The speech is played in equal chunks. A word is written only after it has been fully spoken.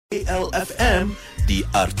KLFM di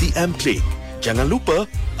RTM Klik. Jangan lupa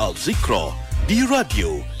Zikra di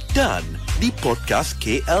radio dan di podcast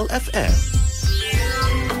KLFM.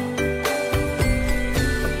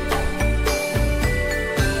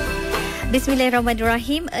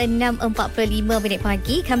 Bismillahirrahmanirrahim. 6.45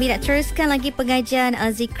 pagi. Kami nak teruskan lagi pengajian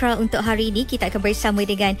Zikra untuk hari ini. Kita akan bersama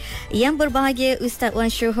dengan yang berbahagia Ustaz Wan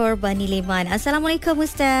Syuhur Bani Leman. Assalamualaikum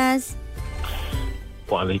Ustaz.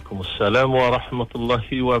 Waalaikumsalam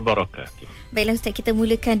warahmatullahi wabarakatuh. Baiklah Ustaz, kita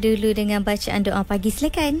mulakan dulu dengan bacaan doa pagi.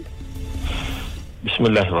 Silakan.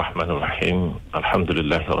 Bismillahirrahmanirrahim.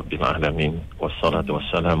 Alhamdulillahirabbil alamin. Wassalatu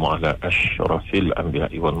wassalamu ala asyrafil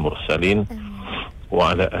anbiya'i wal mursalin.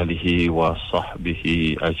 وعلى آله وصحبه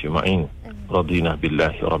أجمعين رضينا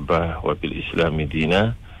بالله ربا وبالإسلام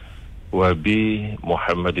دينا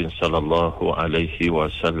وبمحمد صلى الله عليه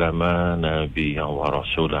وسلم نبيا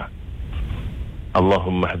ورسولا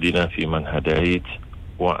اللهم اهدنا فيمن هديت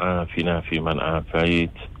وعافنا فيمن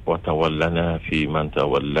عافيت وتولنا فيمن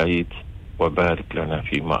توليت وبارك لنا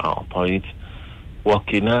فيما أعطيت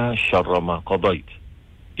وقنا شر ما قضيت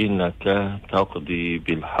إنك تقضي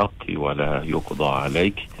بالحق ولا يقضى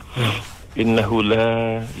عليك إنه لا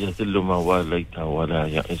يذل من واليت ولا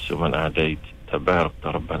يئس من عاديت تبارك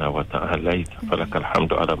ربنا وتعاليت فلك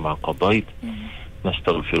الحمد على ما قضيت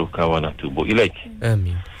نستغفرك ونتوب إليك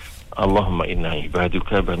آمين. اللهم إنا عبادك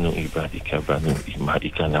بنو عبادك بنو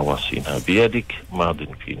إمائك نواصينا بيدك ماض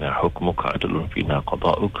فينا حكمك عدل فينا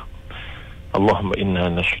قضاؤك اللهم إنا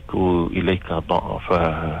نشكو إليك ضعف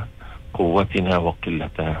قوتنا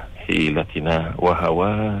وقلة حيلتنا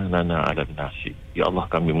وهواننا على الناس. Ya Allah,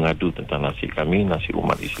 kami mengadu tentang nasib kami, nasib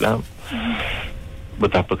umat Islam.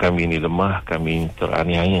 Betapa kami ini lemah, kami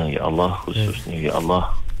teraniaya ya Allah, khususnya ya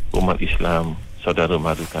Allah umat Islam, saudara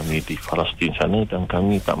mara kami di Palestin sana, dan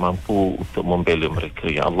kami tak mampu untuk membela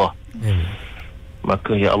mereka ya Allah.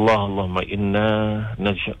 Maka ya Allah, Allahumma inna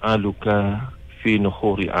naj'aluka في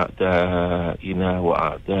نحور أعدائنا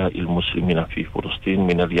وأعداء المسلمين في فلسطين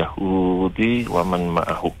من اليهود ومن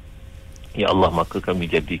معه. Ya Allah, maka kami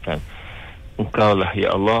jadikan Engkau lah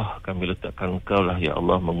ya Allah, kami letakkan Engkau lah ya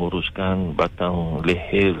Allah menguruskan batang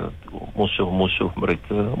leher musuh-musuh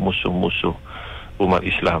mereka, musuh-musuh umat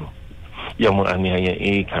Islam yang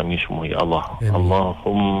menganiayai kami semua ya Allah.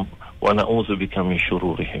 Allahumma wa na'udzubika min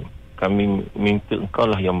syururihim. Kami minta Engkau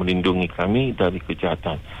lah yang melindungi kami dari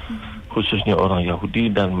kejahatan, khususnya orang Yahudi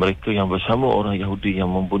dan mereka yang bersama orang Yahudi yang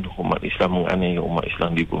membunuh umat Islam, menganiaya umat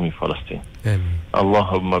Islam di bumi Palestin.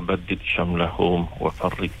 Allahumma baddid syamlahum wa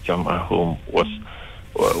farriq jam'ahum wa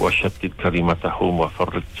syattid kalimatahum wa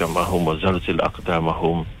farriq jam'ahum wa zalzil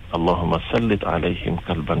aqdamahum. Allahumma sallit alaihim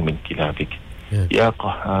kalban min kilabik. Ya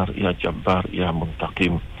Qahhar, Ya Jabbar, Ya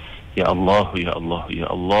Muntaqim. Ya Allah, Ya Allah, Ya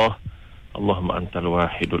Allah. اللهم أنت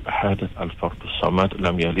الواحد الأحد الفرد الصمد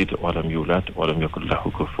لم يلد ولم يولد ولم يكن له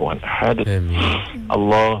كفوا أحد.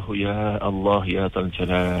 الله يا الله يا ذا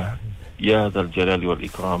الجلال يا ذا الجلال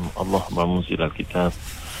والإكرام. اللهم منزل الكتاب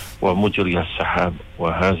ومجري السحاب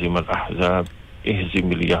وهازم الأحزاب اهزم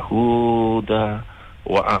اليهود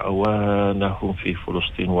وأعوانهم في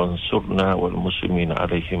فلسطين وانصرنا والمسلمين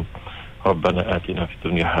عليهم. ربنا آتنا في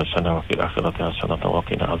الدنيا حسنة وفي الآخرة حسنة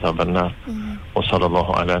وقنا عذاب النار. وصلى الله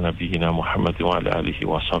على نبينا محمد وعلى آله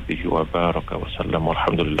وصحبه وبارك وسلم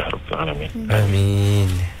والحمد لله رب العالمين. Amin.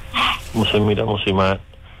 Muslimin dan muslimat,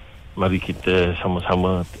 mari kita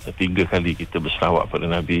sama-sama 3 kali kita berselawat pada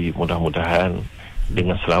Nabi. Mudah-mudahan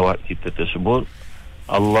dengan selawat kita tersebut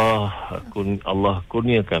Allah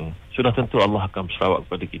kurniakan, sudah tentu Allah akan berselawat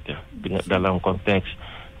kepada kita dengan dalam konteks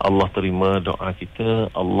Allah terima doa kita,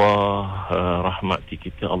 Allah rahmati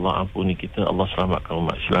kita, Allah ampuni kita, Allah selamatkan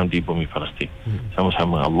umat Islam di bumi Palestin.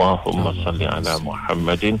 Sama-sama Allahumma salli ala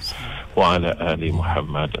Muhammadin wa ala ali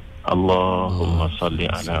Muhammad. Allahumma salli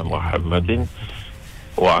ala Muhammadin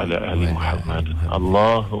wa ala ali Muhammad.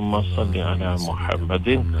 Allahumma salli ala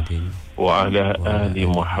Muhammadin wa ala ali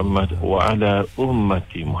Muhammad wa ala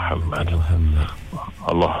ummati Muhammad.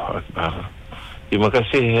 Allahu akbar. Terima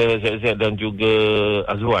kasih Zaid dan juga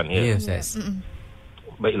Azwan ya. Yes.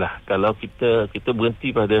 Baiklah, kalau kita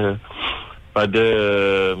berhenti pada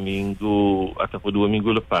minggu ataupun 2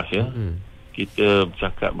 minggu lepas ya. Kita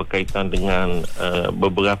bercakap berkaitan dengan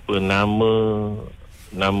beberapa nama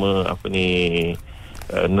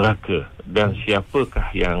neraka dan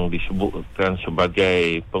siapakah yang disebutkan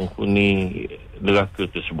sebagai penghuni neraka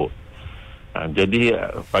tersebut. Jadi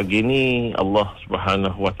pagi ini Allah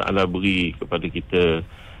Subhanahu Wa Taala beri kepada kita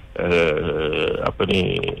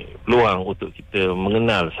peluang untuk kita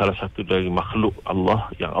mengenal salah satu dari makhluk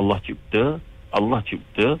Allah yang Allah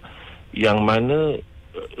cipta yang mana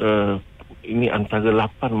ini antara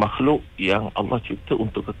 8 makhluk yang Allah cipta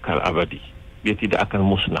untuk kekal abadi. Dia tidak akan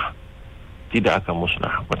musnah. Tidak akan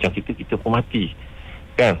musnah. Macam kita pun mati.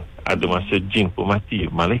 Kan? Ada masa jin pun mati.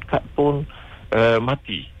 Malaikat pun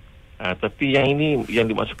mati. Tapi yang ini, yang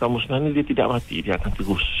dimaksudkan musnah ni, dia tidak mati. Dia akan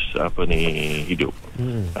terus hidup.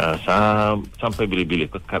 Sampai bila-bila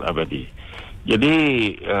kekal abadi. Jadi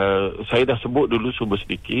saya dah sebut dulu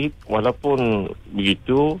sedikit. Walaupun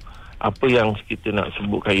begitu, apa yang kita nak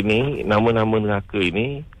sebutkan ini, nama-nama neraka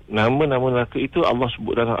ini, nama-nama neraka itu Allah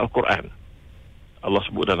sebut dalam Al-Quran. Allah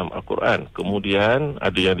sebut dalam Al-Quran. Kemudian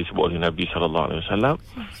ada yang disebut oleh Nabi SAW.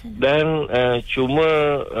 Dan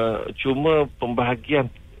cuma pembahagian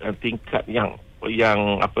tingkat yang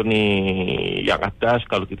atas,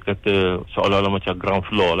 kalau kita kata seolah-olah macam ground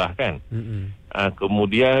floor lah kan.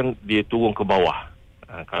 Kemudian dia turun ke bawah.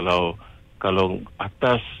 Kalau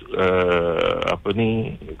atas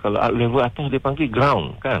kalau level atas dia panggil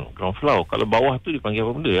ground kan, ground floor. Kalau bawah tu dipanggil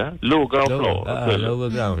apa benda ya? Low ground floor. Lower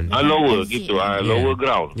ground. Lower gitu. Lower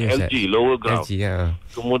ground. LG, lower ground. LG, yeah.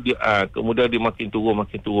 Kemudian dia makin turun.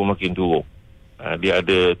 Dia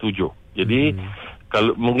ada 7. Jadi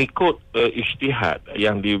kalau mengikut ijtihad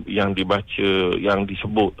yang dibaca, yang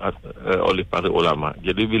disebut oleh para ulama.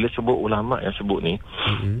 Jadi bila sebut ulama yang sebut ni,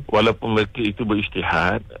 walaupun mereka itu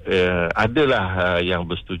berijtihad, adalah yang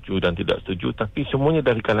bersetuju dan tidak setuju, tapi semuanya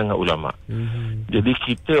dari kalangan ulama. Jadi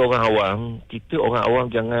kita orang awam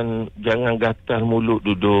jangan gatal mulut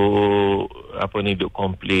duduk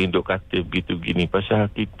komplain, duduk kata begitu gini, pasal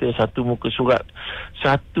kita satu muka surat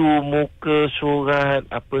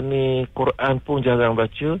Quran pun jarang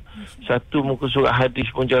baca, satu muka surat hadis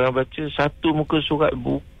pun jarang baca, satu muka surat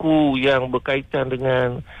buku yang berkaitan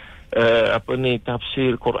dengan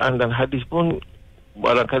tafsir Quran dan hadis pun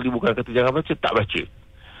barangkali bukan kata jangan baca, tak baca.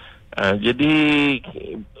 Jadi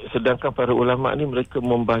sedangkan para ulama ni mereka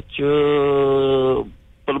membaca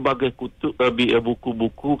pelbagai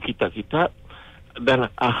buku-buku, kitab-kitab, dan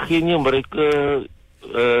akhirnya mereka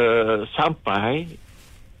sampai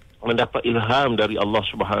mendapat ilham dari Allah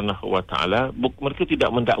Subhanahu Wa Taala. Mereka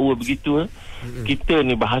tidak mendakwa begitu. Kita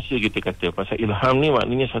ni bahasa kita kata pasal ilham ni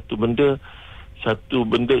maknanya satu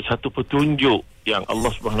petunjuk yang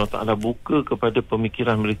Allah Subhanahu Wa Taala buka kepada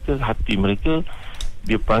pemikiran mereka, hati mereka.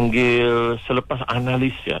 Dia panggil selepas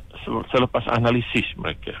analisis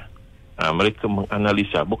mereka. Mereka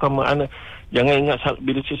menganalisa, bukan jangan ingat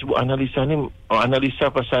bila saya sebut analisa ni,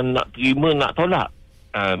 analisa pasal nak terima, nak tolak.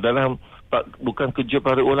 Dalam bukan kerja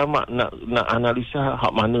para ulama nak analisa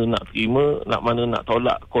hak mana nak terima, nak mana nak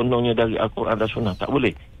tolak, kononnya dari Al-Quran dan Sunnah. Tak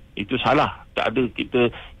boleh. Itu salah. Tak ada. Kita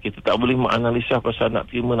tak boleh menganalisa pasal nak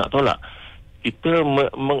terima, nak tolak. Kita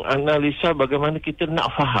menganalisa bagaimana kita nak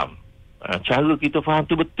faham. Cara kita faham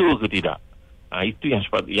tu betul ke tidak. Itu yang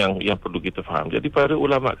perlu kita faham. Jadi para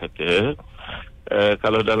ulama kata,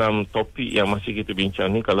 kalau dalam topik yang masih kita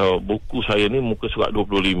bincang ni, kalau buku saya ni muka surat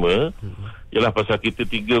 25, ialah pasal kita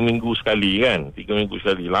 3 minggu sekali kan, 3 minggu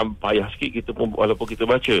sekali, payah sikit kita pun walaupun kita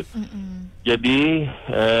baca. Jadi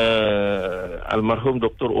almarhum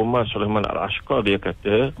Dr. Umar Sulaiman Al-Ashqar dia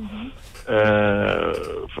kata,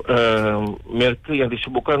 mereka yang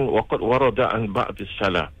disebutkan waqad warada an ba'dis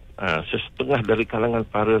salaf, setengah dari kalangan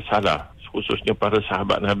para salaf, khususnya para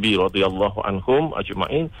sahabat Nabi radhiyallahu anhum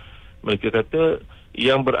ajma'in, mereka kata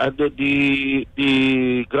yang berada di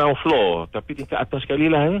ground floor, tapi tingkat atas sekali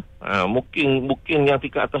lah mungkin yang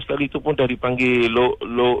tingkat atas sekali itu pun dah dipanggil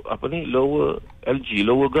lower LG,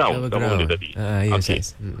 lower ground tadi.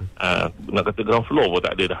 Nak kata ground floor pun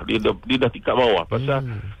tak ada dah, dia dah tingkat bawah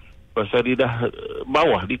pasal dia dah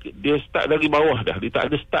bawah, dia start dari bawah dah, dia tak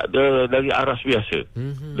ada start dari aras biasa.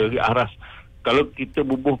 Dari aras, kalau kita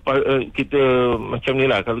kita macam ni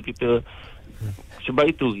lah, kalau kita, sebab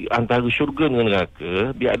itu antara syurga dengan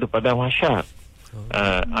neraka dia ada padang mahsyar.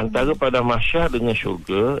 Antara padang mahsyar dengan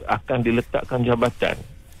syurga akan diletakkan jambatan.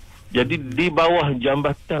 Jadi di bawah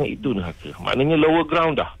jambatan itu neraka, maknanya lower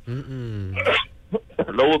ground dah.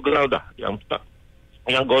 Lower ground dah. Yang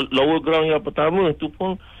lower ground yang pertama tu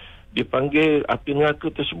pun dipanggil api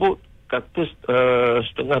neraka tersebut. Kata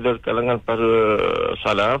setengah dari kalangan para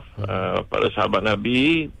salaf, para sahabat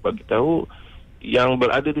Nabi bagi tahu yang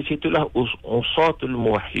berada di situlah usatul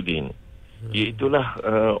muwahhidin, iaitulah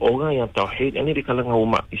orang yang tauhid, ini di kalangan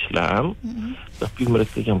umat Islam, tapi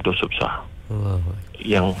mereka yang berdosa besar,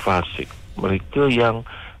 yang fasik, mereka yang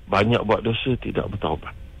banyak buat dosa tidak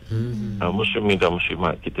bertaubat. Muslimin dan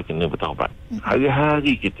muslimat, kita kena bertaubat.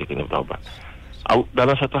 Hari-hari kita kena bertaubat.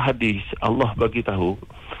 Dalam satu hadis Allah bagi tahu,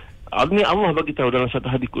 Allah bagi tahu dalam satu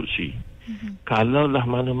hadis kursi, kalaulah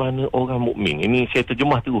mana-mana orang mukmin, ini saya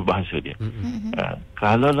terjemah terus bahasa dia,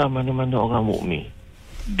 kalaulah mana-mana orang mukmin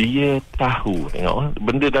dia tahu, tengok,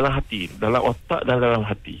 benda dalam hati, dalam otak dan dalam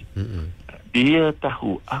hati. Dia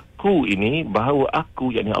tahu aku ini, bahawa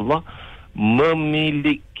aku, yakni Allah,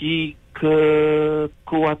 memiliki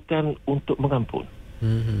kekuatan untuk mengampun.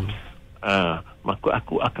 Maka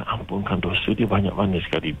aku akan ampunkan dosa dia banyak mana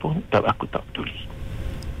sekalipun, tapi aku tak peduli.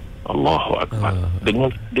 Allahu Akbar.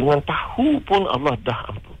 Dengan tahu pun Allah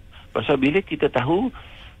dah ampun. Pasal bila kita tahu,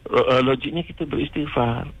 logiknya kita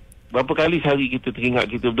beristighfar. Berapa kali sehari kita teringat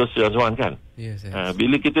kita berdosa, Azwan, kan? Yes.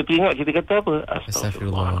 Bila kita teringat, kita kata apa?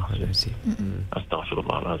 Astagfirullahaladzim.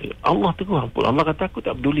 Astagfirullahaladzim. Allah tegur ampun. Allah kata aku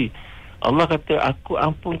tak peduli. Allah kata aku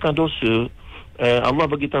ampunkan dosa. Allah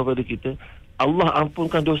beritahu kepada kita, Allah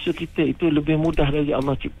ampunkan dosa kita itu lebih mudah dari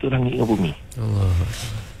Allah cipta langit dan bumi.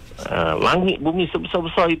 Langit bumi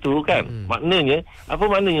sebesar-besar itu, kan? Maknanya, apa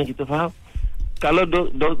maknanya kita faham? Kalau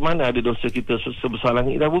mana ada dosa kita sebesar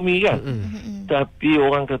langit dan bumi, kan? Tapi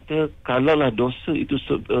orang kata, kalaulah dosa itu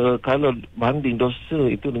kalau banding dosa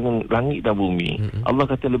itu dengan langit dan bumi, Allah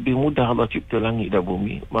kata lebih mudah Allah cipta langit dan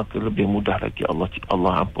bumi, maka lebih mudah lagi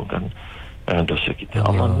Allah ampunkan dosa kita.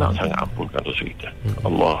 Allah nak sangat ampunkan dosa kita.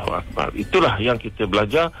 Allahu Akbar. Itulah yang kita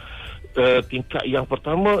belajar. Tingkat yang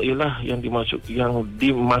pertama ialah yang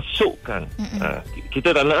dimasukkan.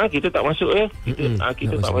 Kita tak masuk, kita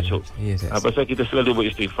tak masuk. Pasal kita selalu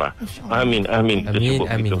beristighfar. Amin.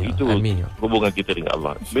 Kita sebut itu hubungan kita dengan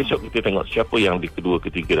Allah. Besok kita tengok siapa yang di kedua,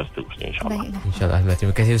 ketiga dan seterusnya, insyaAllah.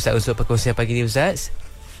 Terima kasih Ustaz untuk perkongsian pagi ini, Ustaz.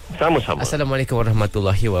 Sama-sama. Assalamualaikum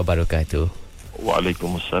warahmatullahi wabarakatuh.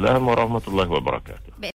 Waalaikumsalam warahmatullahi wabarakatuh.